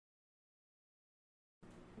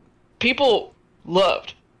people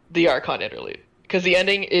loved the Archon interlude because the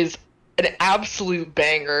ending is an absolute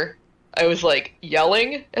banger. I was like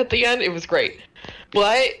yelling at the end. It was great.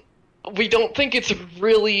 But we don't think it's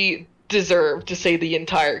really deserved to say the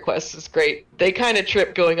entire quest is great. They kind of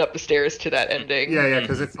trip going up the stairs to that ending. Yeah,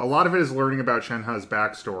 because a lot of it is learning about Shenhe's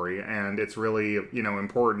backstory, and it's really,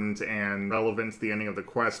 important and relevant to the ending of the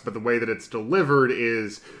quest, but the way that it's delivered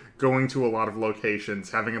is going to a lot of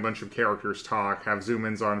locations, having a bunch of characters talk, have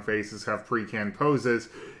zoom-ins on faces, have pre-canned poses,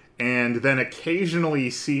 and then occasionally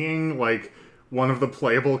seeing, like, one of the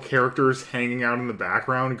playable characters hanging out in the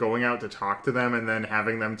background, going out to talk to them, and then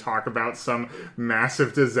having them talk about some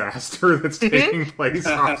massive disaster that's taking place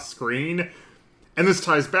off screen. And this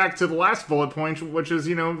ties back to the last bullet point, which is,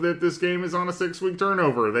 that this game is on a 6-week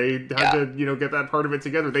turnover. They had to, get that part of it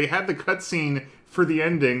together. They had the cutscene for the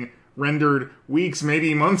ending rendered weeks,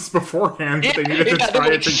 maybe months beforehand. They needed to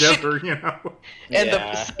tie it together, And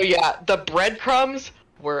the breadcrumbs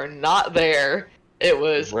were not there. It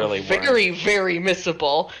was really very, very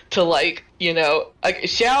missable to, Xiao,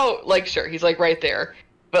 sure, he's, right there.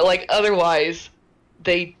 But, otherwise,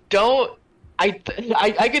 they don't...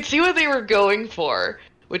 I could see what they were going for,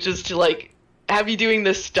 which is to, have you doing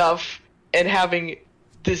this stuff and having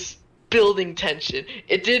this building tension.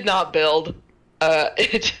 It did not build.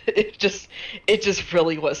 It just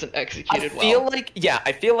really wasn't executed well.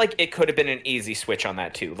 I feel like it could have been an easy switch on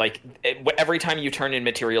that too. Every time you turn in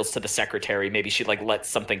materials to the secretary, maybe she lets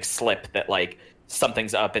something slip that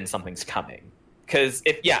something's up and something's coming. Because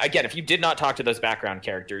if you did not talk to those background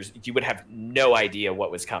characters, you would have no idea what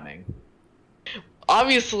was coming.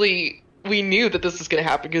 Obviously, we knew that this was going to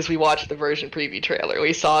happen because we watched the version preview trailer.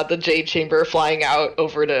 We saw the Jade Chamber flying out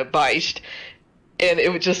over to Baicht, and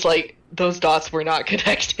it was just those dots were not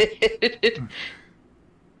connected.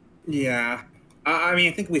 Yeah.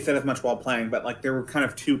 I think we said as much while playing, but there were kind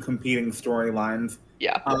of two competing storylines.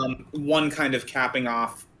 Yeah. One kind of capping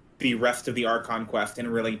off the rest of the Archon quest and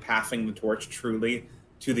really passing the torch truly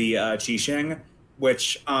to the Qixing,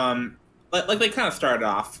 which they kind of started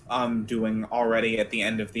off doing already at the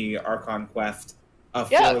end of the Archon quest.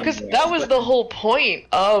 Because that was the whole point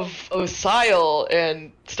of Osial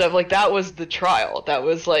and stuff. That was the trial. That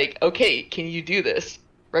was okay, can you do this?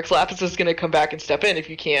 Rex Lapis is going to come back and step in if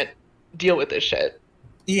you can't deal with this shit.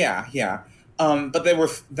 Yeah. But there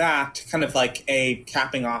was that kind of a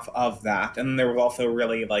capping off of that, and there was also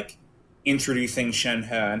really introducing Shenhe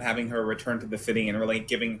and having her return to the city and really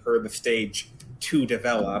giving her the stage to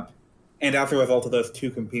develop. And as a result of those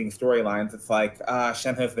two competing storylines, it's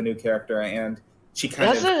Shenhe's the new character, and she kind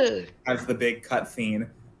of has the big cutscene.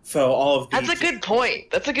 So all of these... That's a good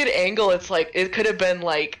point. That's a good angle. It's it could have been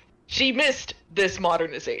she missed this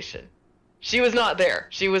modernization. She was not there.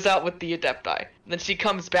 She was out with the Adepti. And then she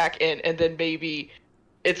comes back in, and then maybe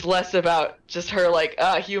it's less about just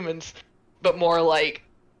her humans, but more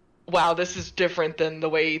wow, this is different than the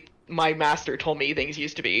way my master told me things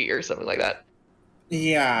used to be, or something like that.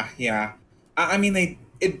 Yeah.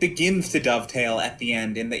 It begins to dovetail at the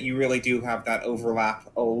end in that you really do have that overlap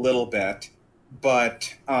a little bit,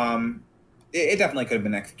 but it definitely could have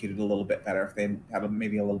been executed a little bit better if they had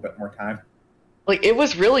maybe a little bit more time. It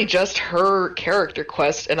was really just her character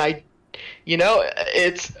quest, and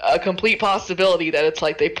it's a complete possibility that it's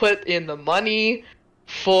they put in the money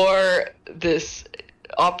for this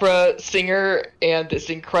opera singer and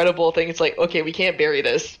this incredible thing. It's okay, we can't bury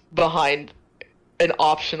this behind an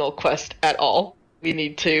optional quest at all. We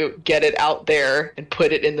need to get it out there and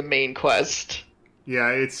put it in the main quest. Yeah,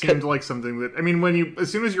 it seemed like something that...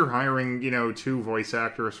 as soon as you're hiring, two voice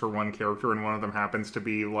actors for one character and one of them happens to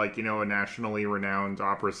be, a nationally renowned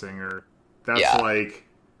opera singer, that's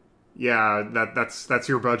that's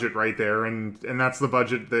your budget right there, and that's the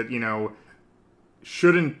budget that,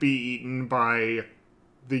 shouldn't be eaten by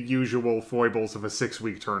the usual foibles of a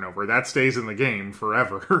 6-week turnover. That stays in the game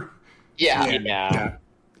forever. Yeah.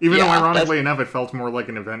 Even though, ironically enough, it felt more like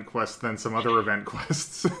an event quest than some other event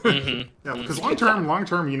quests. Mm-hmm. Yeah, because long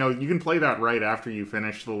term, you can play that right after you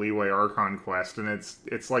finish the Liyue Archon quest, and it's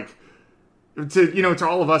to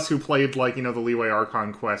all of us who played the Liyue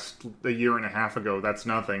Archon quest a year and a half ago, that's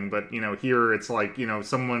nothing. But here it's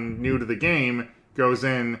someone new to the game goes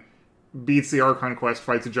in, beats the Archon quest,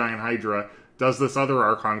 fights a giant Hydra, does this other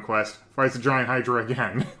Archon quest, fights a giant Hydra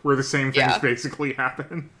again, where the same things basically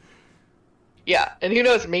happen. Yeah, and who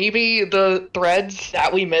knows, maybe the threads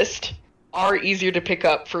that we missed are easier to pick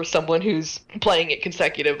up for someone who's playing it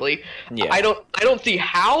consecutively. Yeah. I don't see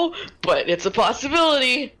how, but it's a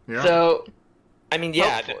possibility. Yeah. So I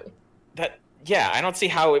don't see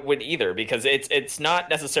how it would either, because it's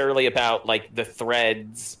not necessarily about the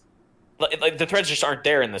threads like the threads just aren't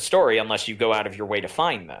there in the story unless you go out of your way to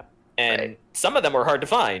find them. And Right. some of them were hard to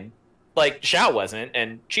find. Like Xiao wasn't,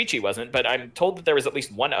 and Chi-Chi wasn't, but I'm told that there was at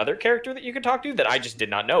least one other character that you could talk to that I just did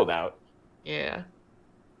not know about. Yeah.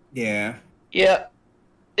 Yeah. Yeah.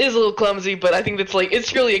 It is a little clumsy, but I think that's like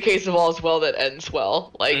it's really a case of all's well that ends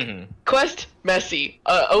well. Like Mhm. quest, messy.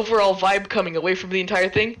 Overall vibe coming away from the entire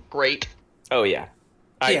thing, great. Oh yeah.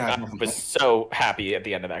 Yeah. I was so happy at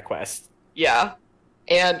the end of that quest. Yeah.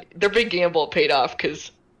 And their big gamble paid off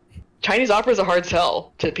because Chinese opera is a hard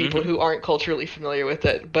sell to people who aren't culturally familiar with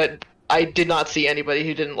it. But I did not see anybody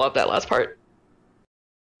who didn't love that last part.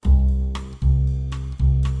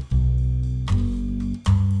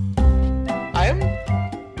 I'm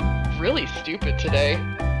really stupid today.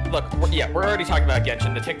 Look, we're already talking about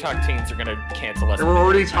Genshin. The TikTok teens are gonna cancel us. We're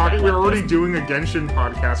already doing a Genshin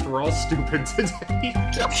podcast. We're all stupid today.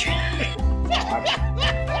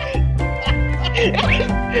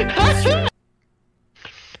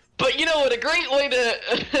 But you know what? A great way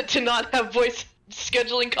to to not have voice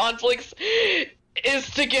scheduling conflicts is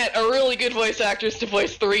to get a really good voice actress to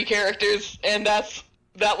voice 3 characters, and that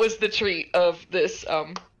was the treat of this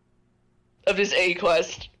A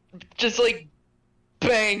quest. Just like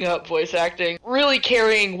bang up voice acting, really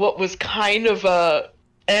carrying what was kind of a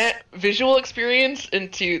visual experience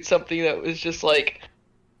into something that was just like,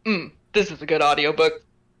 this is a good audiobook.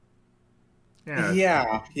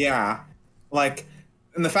 Yeah. Like,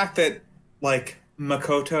 and the fact that, like,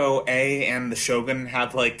 Makoto, A, and the Shogun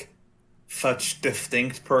have, like, such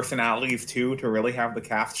distinct personalities, too, to really have the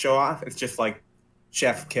cast show off, it's just, like,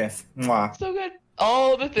 chef's kiss. Mwah. So good.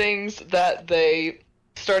 All the things that they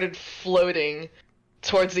started floating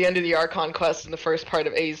towards the end of the Archon quest and the first part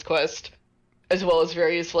of A's quest, as well as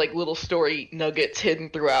various, like, little story nuggets hidden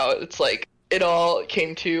throughout, it's like, it all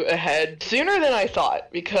came to a head sooner than I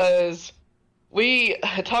thought, because we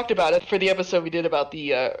had talked about it for the episode we did about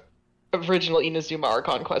the original Inazuma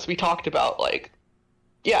Archon quest. We talked about, like,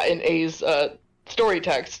 yeah, in A's story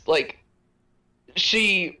text, like,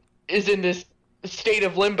 she is in this state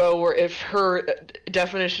of limbo where if her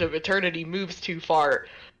definition of eternity moves too far,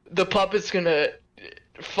 the puppet's gonna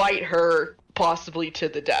fight her possibly to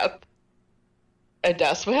the death. And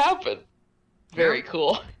that's what happened. Very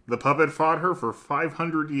cool. The puppet fought her for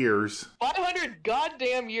 500 years. 500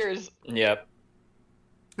 goddamn years. Yep.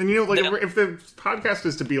 And, you know, like, if the podcast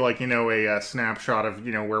is to be, like, you know, a snapshot of,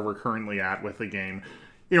 you know, where we're currently at with the game,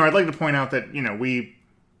 you know, I'd like to point out that, you know, we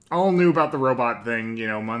all knew about the robot thing, you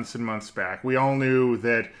know, months and months back. We all knew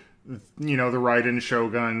that, you know, the Raiden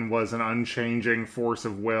Shogun was an unchanging force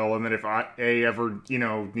of will, and that if A ever, you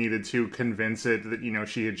know, needed to convince it that, you know,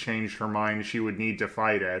 she had changed her mind, she would need to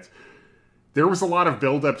fight it. There was a lot of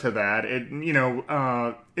build-up to that. It, you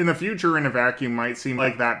know, in the future, in a vacuum, might seem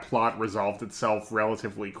like that plot resolved itself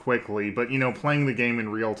relatively quickly, but, you know, playing the game in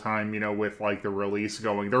real time, you know, with, like, the release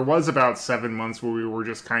going, there was about 7 months where we were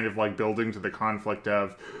just kind of, like, building to the conflict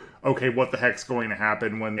of, okay, what the heck's going to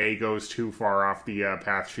happen when A goes too far off the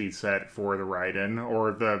path sheet set for the Raiden,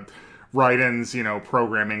 or the Raiden's, you know,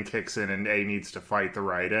 programming kicks in and A needs to fight the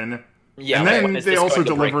Raiden. Yeah, and then is they this also going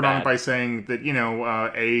to break delivered on it that? by saying that, you know,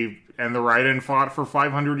 A and the Raiden fought for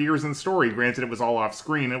 500 years in story. Granted, it was all off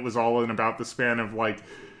screen. It was all in about the span of, like,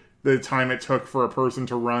 the time it took for a person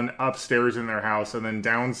to run upstairs in their house and then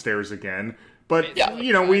downstairs again. But, Yeah.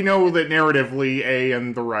 you know, we know that narratively, A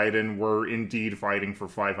and the Raiden were indeed fighting for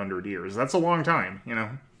 500 years. That's a long time, you know?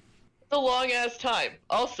 It's a long-ass time.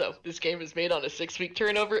 Also, this game is made on a 6-week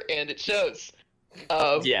turnover, and it shows.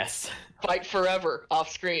 Yes. Fight forever,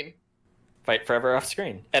 off-screen. Fight forever off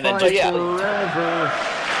screen. And then Fight yeah. forever.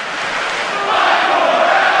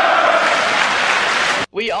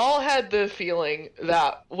 We all had the feeling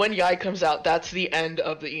that when Yai comes out, that's the end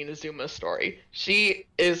of the Inazuma story. She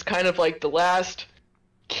is kind of like the last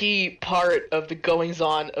key part of the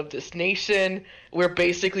goings-on of this nation. We're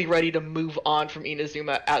basically ready to move on from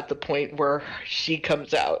Inazuma at the point where she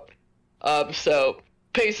comes out. So,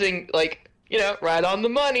 pacing, like, you know, right on the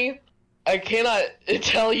money. I cannot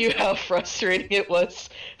tell you how frustrating it was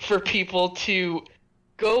for people to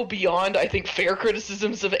go beyond, I think, fair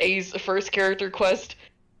criticisms of A's first character quest,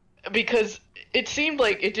 because it seemed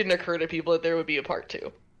like it didn't occur to people that there would be a part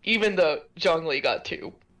 2, even though Zhongli got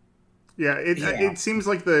 2. Yeah, it seems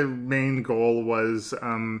like the main goal was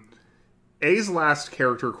A's last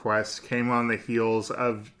character quest came on the heels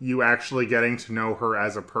of you actually getting to know her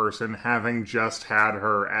as a person, having just had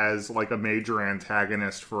her as, like, a major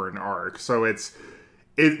antagonist for an arc. So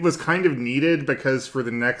it was kind of needed, because for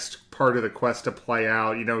the next part of the quest to play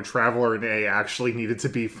out, you know, Traveler and A actually needed to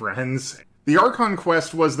be friends. The Archon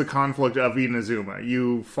quest was the conflict of Inazuma.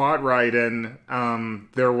 You fought Raiden,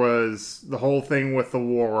 there was the whole thing with the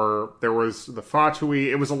war, there was the Fatui,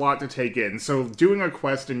 it was a lot to take in. So doing a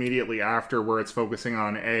quest immediately after where it's focusing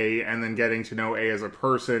on A and then getting to know A as a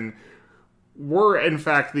person were in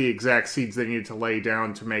fact the exact seeds they needed to lay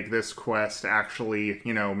down to make this quest actually,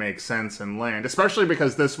 make sense and land. Especially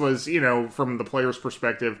because this was, from the player's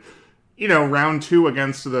perspective, round 2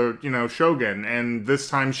 against the, Shogun, and this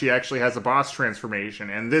time she actually has a boss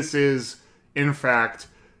transformation, and this is, in fact,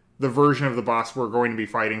 the version of the boss we're going to be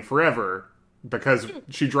fighting forever, because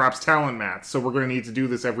she drops talent mats, so we're going to need to do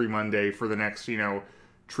this every Monday for the next,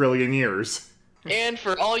 trillion years. And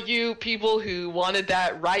for all you people who wanted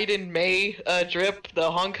that Raiden Mei drip,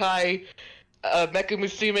 the Honkai Mecha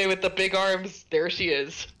Musume with the big arms, there she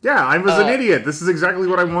is. Yeah, I was an idiot. This is exactly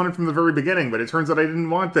what I wanted from the very beginning, but it turns out I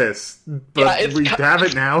didn't want this. But we have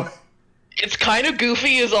it now. It's kind of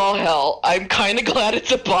goofy as all hell. I'm kind of glad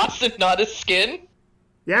it's a boss and not a skin.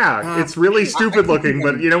 Yeah, it's really stupid looking,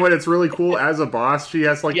 but you know what? It's really cool as a boss. She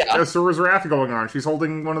has, Asura's Wrath going on. She's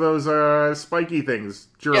holding one of those spiky things.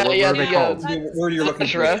 What are they called? Where you're looking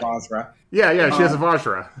for Vajra. Yeah, she has a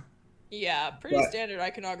Vajra. Yeah, pretty standard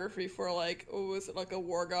iconography for, is it like a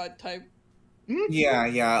war god type? Yeah,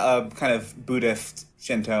 a kind of Buddhist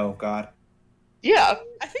Shinto god. Yeah.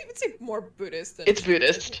 I think it's more Buddhist than... It's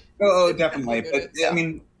Buddhist. Oh, definitely. But, I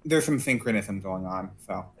mean, there's some synchronism going on,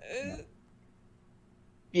 so...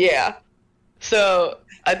 Yeah. So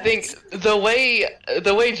I think the way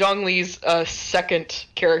Zhongli's second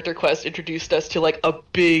character quest introduced us to a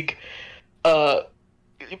big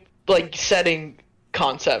setting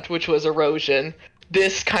concept, which was erosion,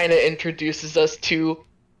 this kind of introduces us to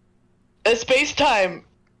a space-time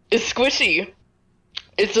is squishy.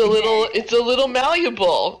 It's a little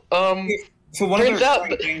malleable. So one of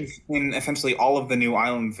the things in essentially all of the new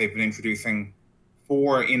islands they've been introducing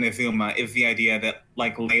for Inazuma is the idea that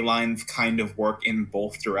ley lines kind of work in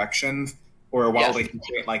both directions, or while they can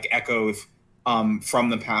create echoes from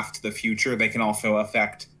the past to the future, they can also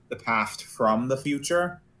affect the past from the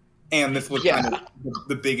future. And this was kind of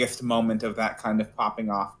the biggest moment of that kind of popping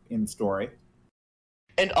off in story.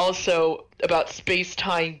 And also about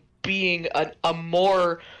space-time being a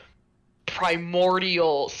more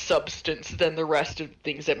primordial substance than the rest of the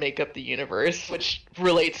things that make up the universe, which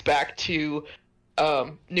relates back to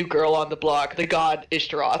New Girl on the Block, the god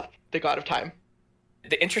Ishtaroth, the god of time.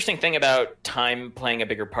 The interesting thing about time playing a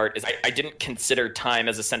bigger part is I didn't consider time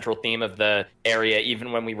as a central theme of the area,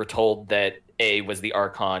 even when we were told that A was the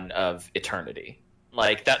Archon of eternity.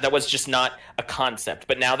 That was just not a concept.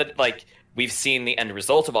 But now that we've seen the end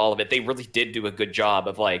result of all of it, they really did do a good job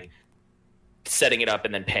of setting it up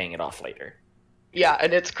and then paying it off later. Yeah,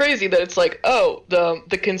 and it's crazy that it's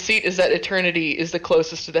the conceit is that eternity is the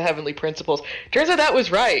closest to the heavenly principles. Turns out that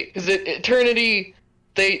was right, because eternity,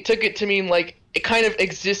 they took it to mean it kind of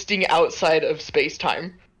existing outside of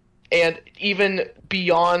space-time, and even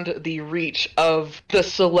beyond the reach of the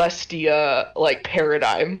Celestia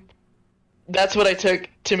paradigm. That's what I took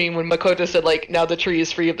to mean when Makoto said now the tree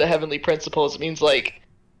is free of the heavenly principles. It means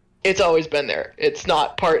it's always been there. It's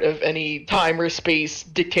not part of any time or space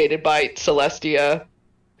dictated by Celestia,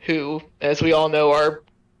 who, as we all know, are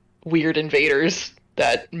weird invaders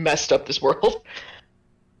that messed up this world.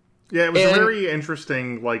 Yeah, it was a very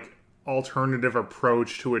interesting, alternative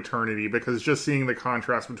approach to eternity, because just seeing the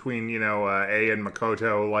contrast between, A and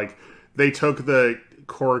Makoto, they took the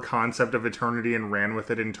core concept of eternity and ran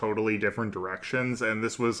with it in totally different directions, and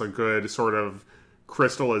this was a good sort of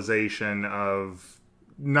crystallization of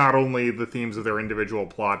not only the themes of their individual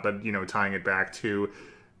plot, but, tying it back to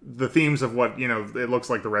the themes of what, it looks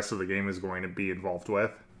like the rest of the game is going to be involved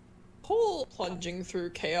with. Whole plunging through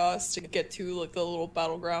chaos to get to the little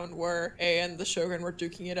battleground where A and the Shogun were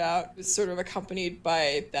duking it out was sort of accompanied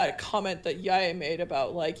by that comment that Yae made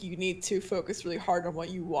about you need to focus really hard on what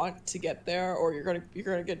you want to get there, or you're gonna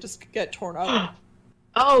get torn up.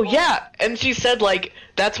 Oh yeah, and she said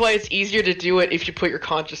that's why it's easier to do it if you put your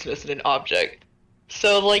consciousness in an object.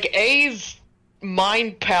 So A's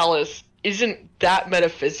mind palace isn't that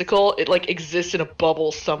metaphysical. It exists in a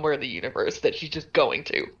bubble somewhere in the universe that she's just going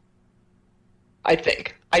to. I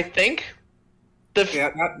think.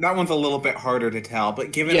 That one's a little bit harder to tell,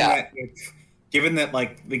 but given that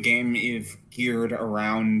the game is geared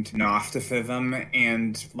around Gnosticism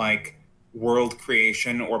and world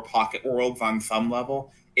creation or pocket worlds on some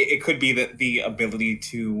level, it could be that the ability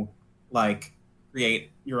to create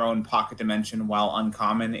your own pocket dimension while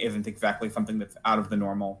uncommon isn't exactly something that's out of the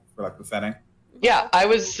normal for the setting. Yeah, I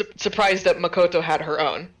was surprised that Makoto had her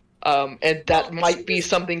own. And that Well, might be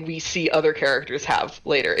something we see other characters have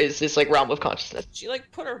later, is this like realm of consciousness. She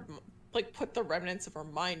put the remnants of her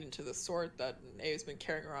mind into the sword that A's been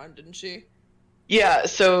carrying around, didn't she? Yeah,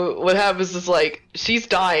 so what happens is like she's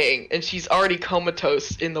dying and she's already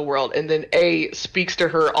comatose in the world, and then A speaks to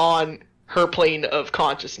her on her plane of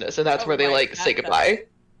consciousness, and that's where they like say goodbye.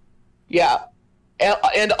 Yeah.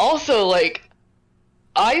 And also like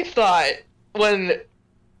I thought when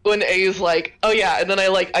A is like, oh yeah, and then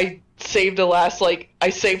I saved I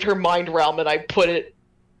saved her mind realm and I put it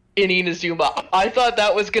in Inazuma. I thought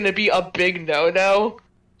that was gonna be a big no-no.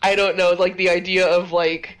 I don't know, like the idea of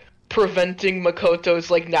like preventing Makoto's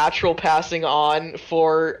like natural passing on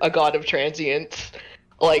for a god of transience.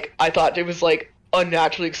 Like I thought it was like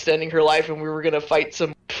unnaturally extending her life and we were gonna fight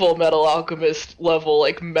some Full Metal Alchemist level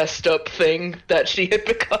like messed up thing that she had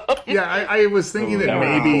become. Yeah, I was thinking that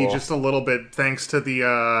maybe Wow. just a little bit thanks to the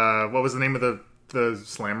what was the name of the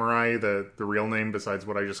Slamurai, the real name besides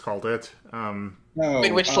what I just called it. No,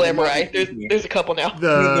 Wait, which Samurai? There's a couple now.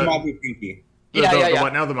 The Mabu Pinky. The Yeah.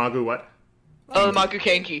 what now? The Magu what? Oh, the Maku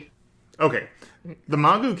Kenki. Okay. The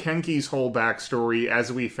Magu Kenki's whole backstory,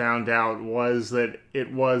 as we found out, was that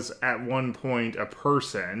it was at one point a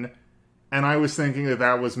person, and I was thinking that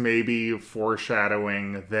that was maybe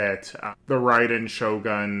foreshadowing that the Raiden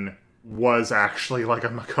Shogun was actually like a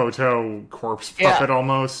Makoto corpse puppet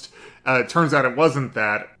almost. It turns out it wasn't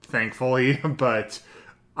that, thankfully, but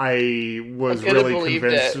I was I could've really believed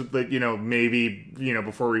convinced that, maybe,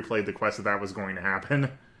 before we played the quest that was going to happen.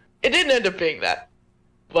 It didn't end up being that,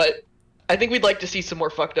 but I think we'd like to see some more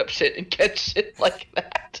fucked up shit and get shit like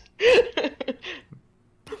that.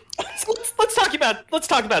 Let's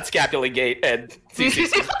talk about Scapula Gate and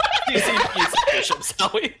CCP bishops,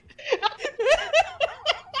 shall we?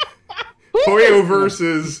 Toyo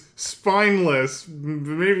versus spineless.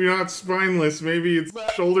 Maybe not spineless. Maybe it's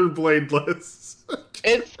shoulder bladeless.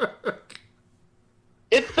 It's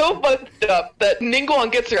so fucked up that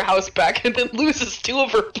Ningguang gets her house back and then loses 2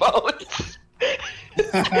 of her bones.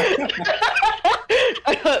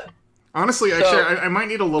 Honestly, actually, I might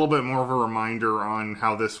need a little bit more of a reminder on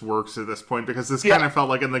how this works at this point, because this kind of felt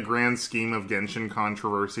like, in the grand scheme of Genshin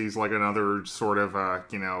controversies, like another sort of,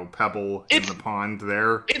 pebble in the pond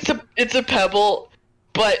there. It's a pebble,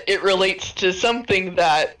 but it relates to something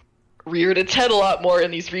that reared its head a lot more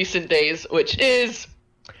in these recent days, which is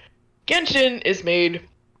Genshin is made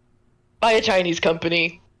by a Chinese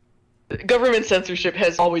company. Government censorship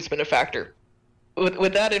has always been a factor.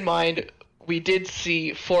 With that in mind, we did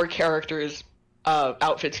see 4 characters'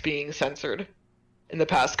 outfits being censored in the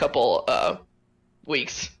past couple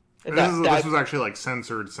weeks. And this was actually like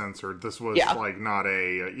censored. This was like not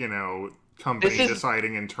a company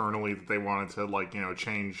deciding internally that they wanted to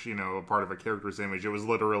change a part of a character's image. It was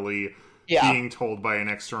literally being told by an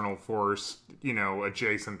external force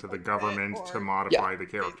adjacent to the government to modify the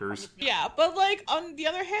characters. Yeah, but like on the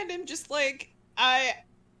other hand, I'm just like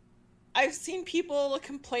I've seen people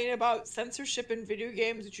complain about censorship in video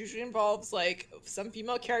games, which usually involves like some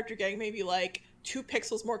female character getting maybe like 2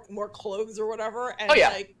 pixels more clothes or whatever, and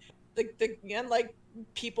like the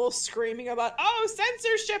people screaming about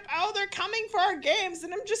censorship, they're coming for our games,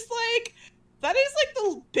 and I'm just like, that is like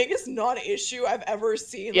the biggest non-issue I've ever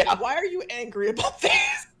seen. Like, why are you angry about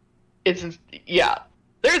this?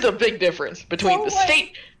 There's a big difference between the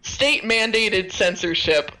state mandated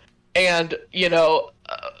censorship and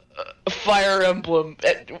Fire Emblem.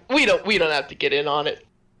 We don't have to get in on it.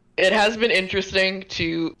 It has been interesting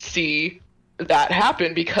to see that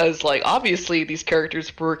happen because, like, obviously these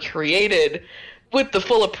characters were created with the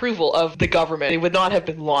full approval of the government. They would not have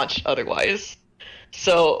been launched otherwise.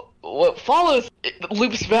 So what follows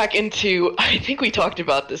loops back into, I think we talked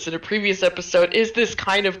about this in a previous episode, is this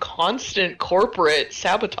kind of constant corporate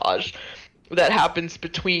sabotage that happens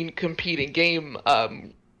between competing game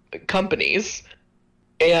companies.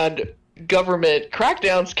 And government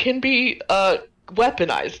crackdowns can be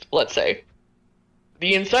weaponized, let's say.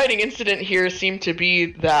 The inciting incident here seemed to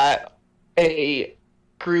be that a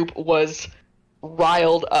group was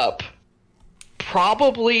riled up,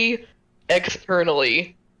 probably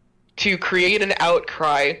externally, to create an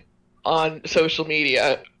outcry on social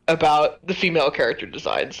media about the female character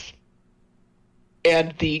designs.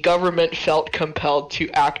 And the government felt compelled to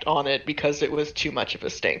act on it because it was too much of a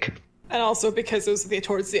stink. And also because it was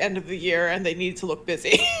towards the end of the year and they needed to look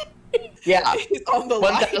busy. Yeah, on the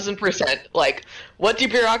line. 1000%. Like, what do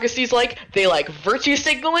bureaucracies like? They like virtue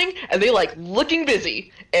signaling and they like looking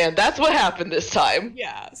busy, and that's what happened this time.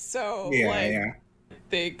 Yeah. So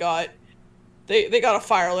they got a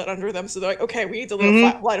fire lit under them, so they're like, okay, we need to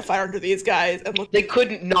light a fire under these guys, and look. They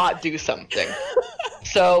couldn't not do something.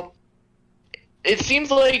 So it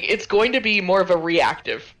seems like it's going to be more of a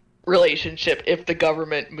reactive relationship if the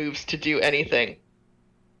government moves to do anything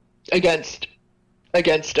against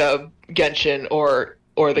Genshin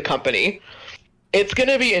or the company. It's going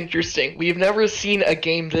to be interesting. We've never seen a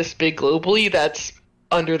game this big globally that's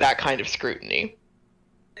under that kind of scrutiny.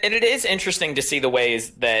 And it is interesting to see the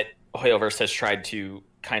ways that Hoyoverse has tried to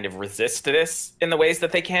kind of resist this in the ways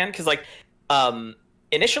that they can. Because, like,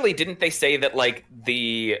 initially, didn't they say that, like,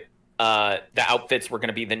 the outfits were going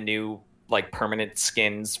to be the new, like, permanent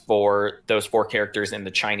skins for those 4 characters in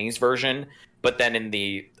the Chinese version? But then in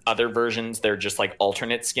the other versions, they're just, like,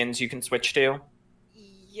 alternate skins you can switch to?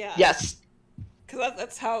 Yeah. Yes. Because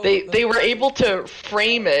that's how... They were able to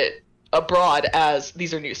frame it abroad as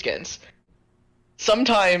these are new skins.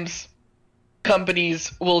 Sometimes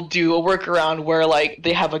companies will do a workaround where, like,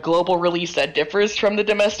 they have a global release that differs from the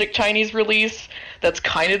domestic Chinese release. That's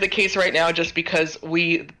kind of the case right now, just because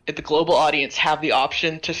we, at the global audience, have the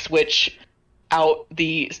option to switch out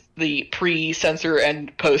the pre-censor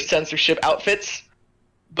and post-censorship outfits.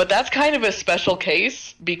 But that's kind of a special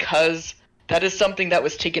case because that is something that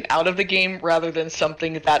was taken out of the game rather than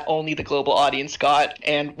something that only the global audience got.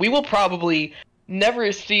 And we will probably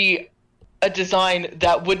never see a design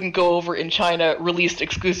that wouldn't go over in China released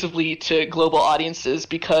exclusively to global audiences,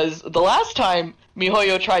 because the last time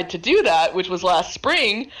MiHoYo tried to do that, which was last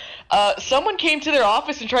spring, someone came to their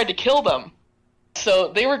office and tried to kill them.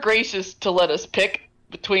 So they were gracious to let us pick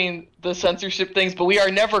between the censorship things, but we are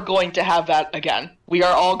never going to have that again. We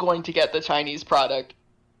are all going to get the Chinese product.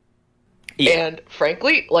 Yeah. And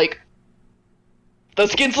frankly, like,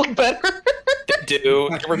 those skins look better. They do.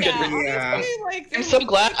 Yeah. I'm so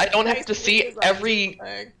glad I don't have to see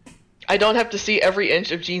every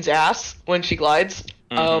inch of Jean's ass when she glides.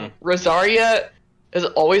 Rosaria has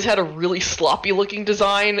always had a really sloppy looking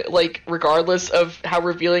design, like, regardless of how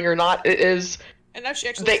revealing or not it is. And now she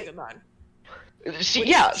actually looks good on. She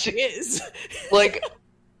is. Like,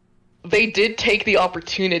 they did take the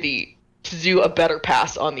opportunity to do a better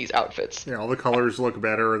pass on these outfits. Yeah, all the colors look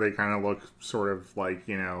better. They kind of look sort of like,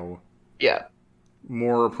 you know... Yeah.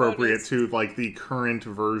 More appropriate to, like, the current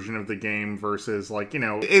version of the game versus, like, you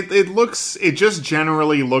know... It just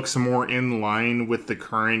generally looks more in line with the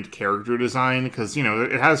current character design, because, you know,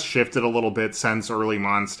 it has shifted a little bit since early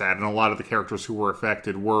Mondstadt, and a lot of the characters who were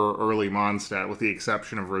affected were early Mondstadt, with the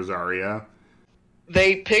exception of Rosaria.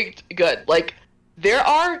 They picked good. Like, there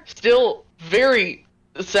are still very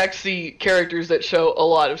sexy characters that show a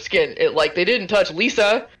lot of skin. Like, they didn't touch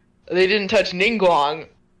Lisa, they didn't touch Ningguang,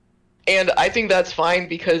 and I think that's fine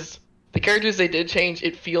because the characters they did change,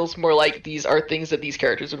 it feels more like these are things that these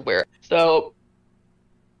characters would wear. So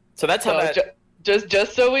that's how that...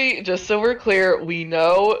 Just so we're clear, we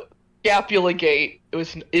know Scapula Gate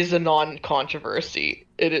is a non-controversy.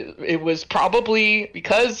 It was probably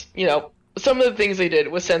because, you know, some of the things they did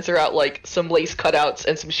was censor out, like, some lace cutouts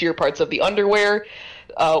and some sheer parts of the underwear.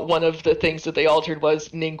 One of the things that they altered was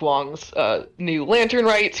Ningguang's new Lantern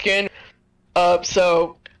Rite skin.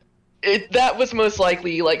 So that was most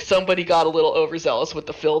likely, like, somebody got a little overzealous with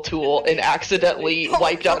the fill tool and accidentally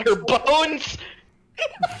wiped out her bones.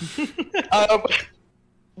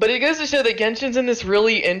 But it goes to show that Genshin's in this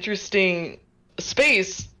really interesting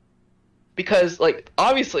space because, like,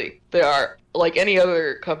 obviously they are, like any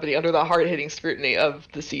other company, under the hard-hitting scrutiny of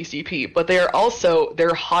the CCP, but they are also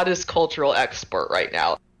their hottest cultural export right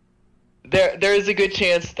now. There is a good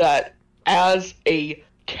chance that as a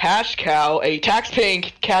cash cow, a tax-paying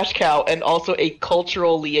cash cow, and also a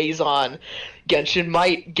cultural liaison, Genshin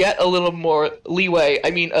might get a little more leeway,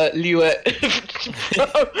 from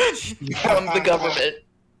the government.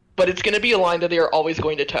 But it's going to be a line that they are always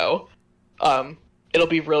going to toe. It'll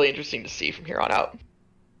be really interesting to see from here on out.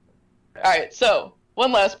 Alright, so,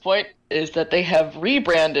 one last point is that they have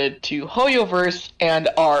rebranded to Hoyoverse and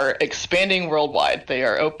are expanding worldwide. They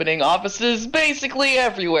are opening offices basically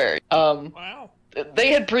everywhere. Wow.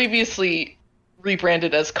 They had previously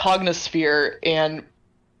rebranded as Cognosphere, and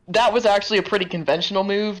that was actually a pretty conventional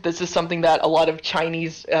move. This is something that a lot of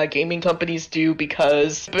Chinese gaming companies do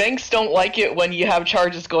because banks don't like it when you have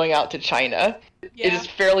charges going out to China. Yeah. It is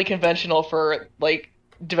fairly conventional for, like,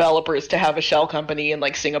 developers to have a shell company in,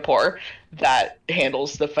 like, Singapore that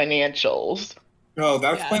handles the financials. Oh,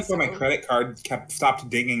 that explains why my credit card stopped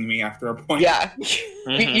dinging me after a point. Yeah.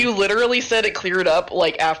 Mm-hmm. You literally said it cleared up,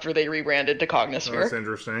 like, after they rebranded to Cognosphere. That's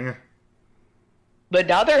interesting. But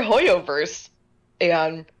now they're Hoyoverse,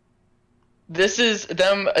 and this is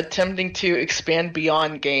them attempting to expand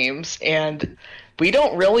beyond games, and we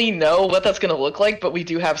don't really know what that's going to look like, but we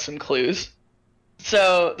do have some clues.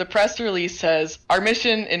 So the press release says, our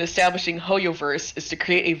mission in establishing Hoyoverse is to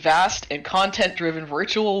create a vast and content-driven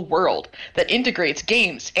virtual world that integrates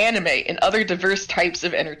games, anime, and other diverse types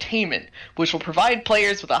of entertainment, which will provide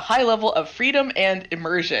players with a high level of freedom and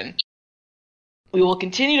immersion. We will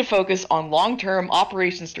continue to focus on long-term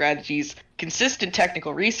operation strategies, consistent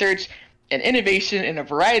technical research, and innovation in a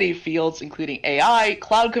variety of fields, including AI,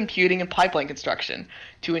 cloud computing, and pipeline construction,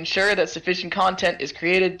 to ensure that sufficient content is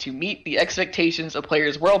created to meet the expectations of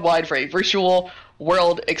players worldwide for a virtual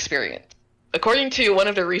world experience. According to one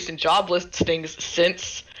of their recent job listings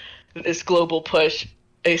since this global push,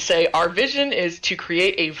 they say, our vision is to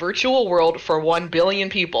create a virtual world for 1 billion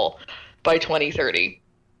people by 2030.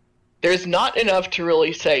 There's not enough to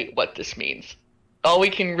really say what this means. All we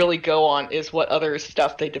can really go on is what other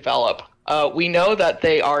stuff they develop. We know that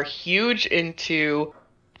they are huge into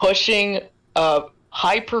pushing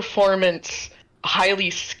high-performance, highly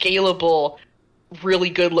scalable, really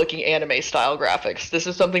good-looking anime-style graphics. This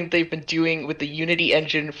is something they've been doing with the Unity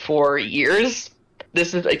engine for years.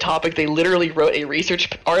 This is a topic they literally wrote a research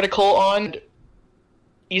article on.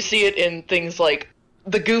 You see it in things like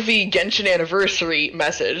the goofy Genshin Anniversary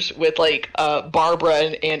message with, like,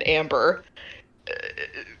 Barbara and Amber.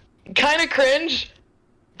 Kind of cringe.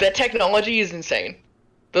 That technology is insane.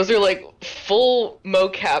 Those are like full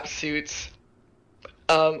mocap suits.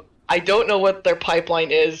 I don't know what their pipeline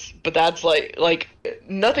is, but that's like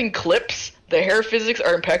nothing clips. The hair physics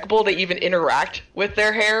are impeccable. They even interact with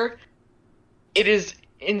their hair. It is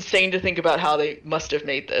insane to think about how they must have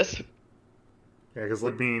made this. Yeah, because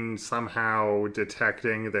like being somehow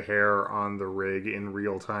detecting the hair on the rig in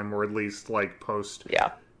real time, or at least like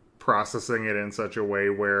processing it in such a way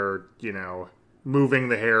where, you know, moving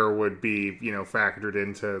the hair would be, you know, factored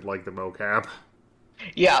into, like, the mocap.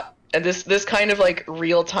 Yeah, and this kind of, like,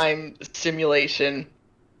 real-time simulation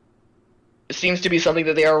seems to be something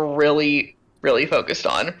that they are really, really focused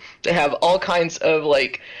on. They have all kinds of,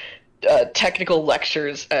 like, technical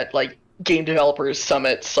lectures at, like, game developers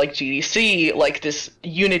summits, like GDC, like this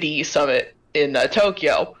Unity summit in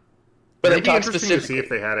Tokyo. But it'd be interesting to see if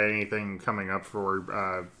they had anything coming up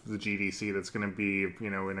for the GDC that's going to be, you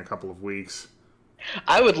know, in a couple of weeks.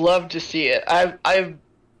 I would love to see it. I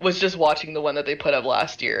was just watching the one that they put up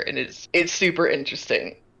last year, and it's super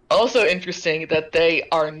interesting. Also interesting that they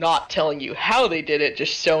are not telling you how they did it,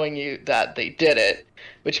 just showing you that they did it,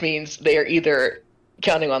 which means they are either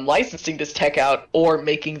counting on licensing this tech out or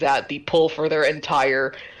making that the pull for their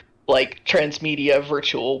entire, like, transmedia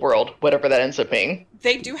virtual world, whatever that ends up being.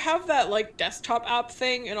 They do have that, like, desktop app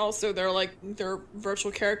thing, and also their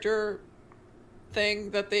virtual character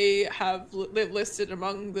thing that they have listed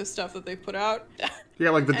among the stuff that they put out. Yeah,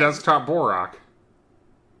 like the desktop Borak.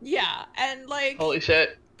 Yeah, and like, holy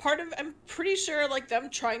shit. I'm pretty sure, like, them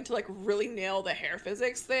trying to, like, really nail the hair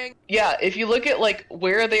physics thing. Yeah, if you look at, like,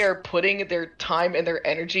 where they are putting their time and their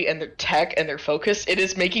energy and their tech and their focus, it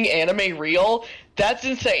is making anime real. That's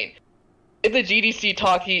insane. In the GDC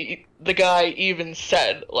talk, the guy even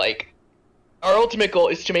said, like, our ultimate goal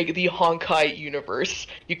is to make the Honkai universe.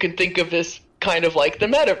 You can think of this kind of like the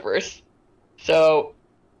metaverse. So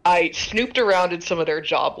I snooped around in some of their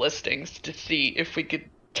job listings to see if we could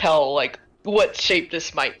tell, like, what shape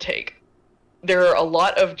this might take. There are a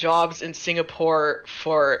lot of jobs in Singapore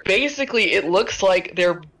for, basically, it looks like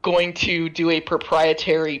they're going to do a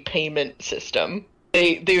proprietary payment system.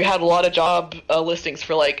 They had a lot of job listings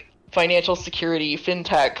for, like, financial security,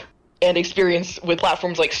 fintech, and experience with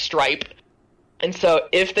platforms like Stripe. And so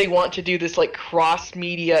if they want to do this, like,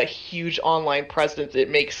 cross-media, huge online presence, it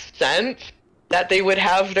makes sense that they would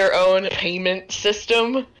have their own payment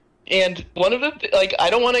system. And one of the, like, I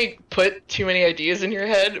don't want to put too many ideas in your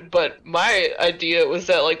head, but my idea was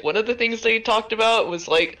that, like, one of the things they talked about was,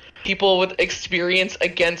 like, people with experience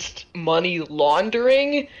against money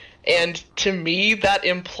laundering. And to me, that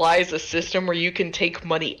implies a system where you can take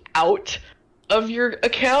money out of your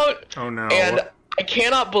account. Oh, no. And I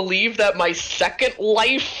cannot believe that my Second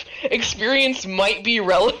Life experience might be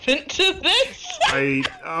relevant to this.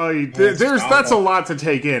 That's a lot to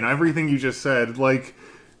take in. Everything you just said, like,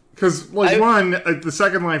 because like the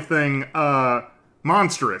Second Life thing,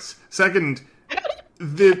 monstrous. Second,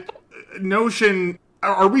 the notion.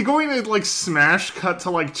 Are we going to, like, smash cut to,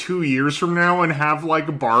 like, 2 years from now and have,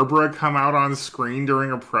 like, Barbara come out on screen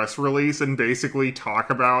during a press release and basically talk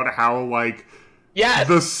about how, like, yes,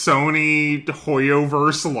 the Sony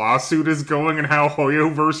Hoyoverse lawsuit is going and how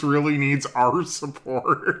Hoyoverse really needs our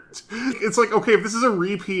support? It's like, okay, if this is a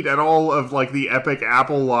repeat at all of, like, the Epic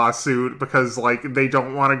Apple lawsuit because, like, they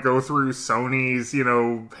don't want to go through Sony's, you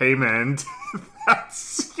know, payment,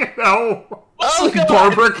 That's, you know... Oh, God.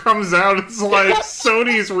 Barbara comes out, it's like,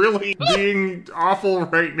 Sony's really being awful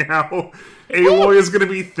right now. Aloy is gonna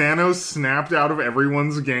be Thanos snapped out of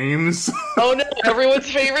everyone's games. Oh no,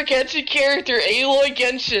 everyone's favorite Genshin character, Aloy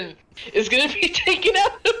Genshin, is gonna be taken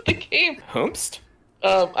out of the game. Whomst?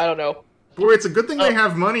 I don't know. Boy, it's a good thing they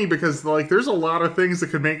have money, because, like, there's a lot of things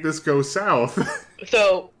that could make this go south.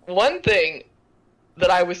 So, one thing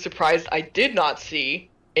that I was surprised I did not see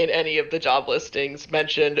in any of the job listings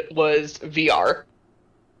mentioned was VR.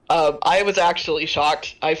 I was actually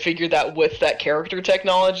shocked. I figured that with that character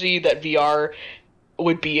technology, that VR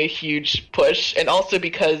would be a huge push, and also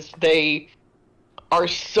because they are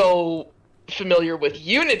so familiar with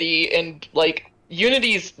Unity, and, like,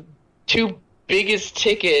 Unity's two biggest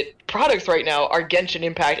ticket products right now are Genshin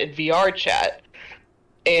Impact and VR chat.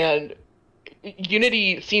 And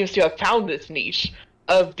Unity seems to have found this niche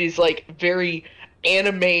of these, like, very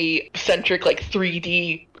anime-centric, like,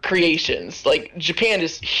 3D creations. Like, Japan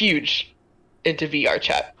is huge into VR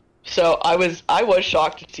chat. So I was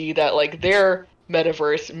shocked to see that, like, their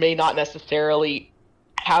metaverse may not necessarily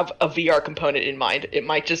have a VR component in mind. It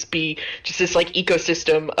might just be just this, like,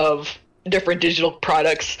 ecosystem of different digital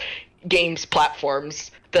products, games,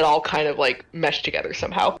 platforms that all kind of, like, mesh together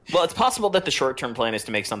somehow. Well, it's possible that the short-term plan is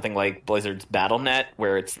to make something like Blizzard's Battle.net,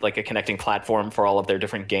 where it's like a connecting platform for all of their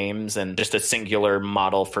different games and just a singular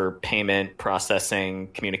model for payment, processing,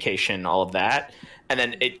 communication, all of that. And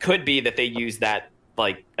then it could be that they use that,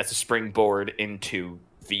 like, as a springboard into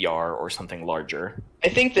VR or something larger. I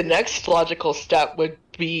think the next logical step would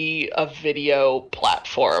be a video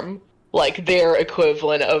platform, like their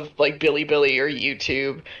equivalent of, like, Bilibili or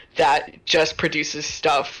YouTube, that just produces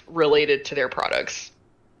stuff related to their products.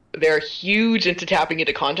 They're huge into tapping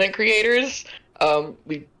into content creators.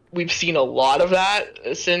 We've seen a lot of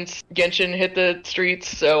that since Genshin hit the streets,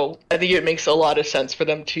 so I think it makes a lot of sense for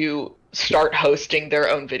them to start hosting their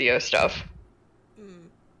own video stuff.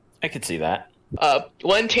 I could see that.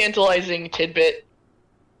 One tantalizing tidbit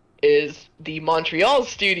is the Montreal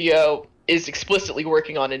studio is explicitly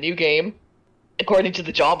working on a new game. According to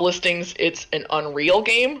the job listings, it's an Unreal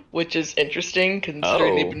game, which is interesting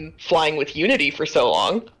considering they've been flying with Unity for so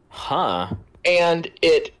long. Huh. And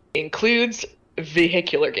it includes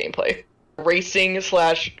vehicular gameplay. Racing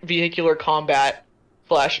 / vehicular combat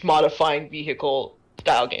 / modifying vehicle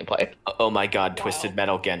style gameplay. Oh my god, Twisted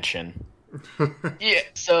Metal Genshin. Yeah,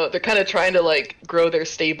 so they're kind of trying to, like, grow their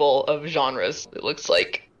stable of genres, it looks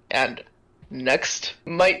like. And next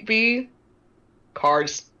might be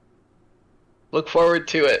Cars. Look forward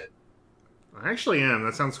to it. I actually am.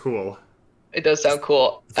 That sounds cool. It does sound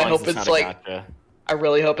cool. As I long as hope it's not a like... gotcha. I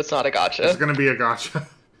really hope it's not a gotcha. It's gonna be a gotcha.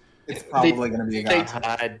 It's probably going to be a they- gotcha.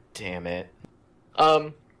 God damn it.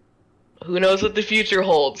 Who knows what the future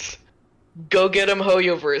holds? Go get 'em,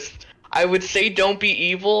 Hoyoverse. I would say don't be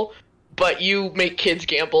evil, but you make kids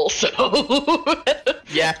gamble, so...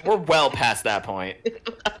 Yeah, we're well past that point.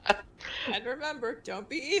 And remember, don't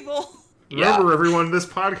be evil. Remember, everyone, this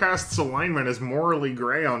podcast's alignment is morally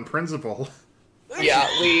gray on principle. Yeah,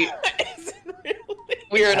 Is it really?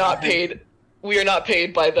 we are not paid. We are not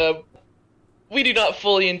paid by them. We do not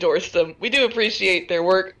fully endorse them. We do appreciate their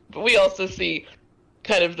work, but we also see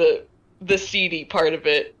kind of the seedy part of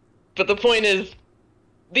it. But the point is,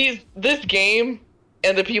 this game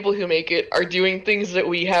and the people who make it are doing things that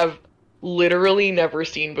we have literally never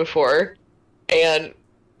seen before, and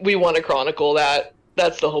we want to chronicle that.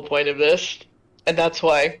 That's the whole point of this, and that's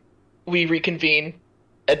why we reconvene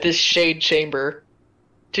at this shade chamber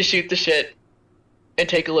to shoot the shit and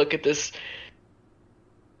take a look at this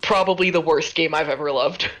probably the worst game I've ever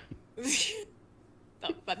loved.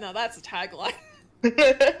 But now that's a tagline.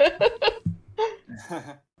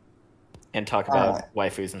 And talk about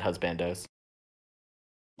waifus and husbandos.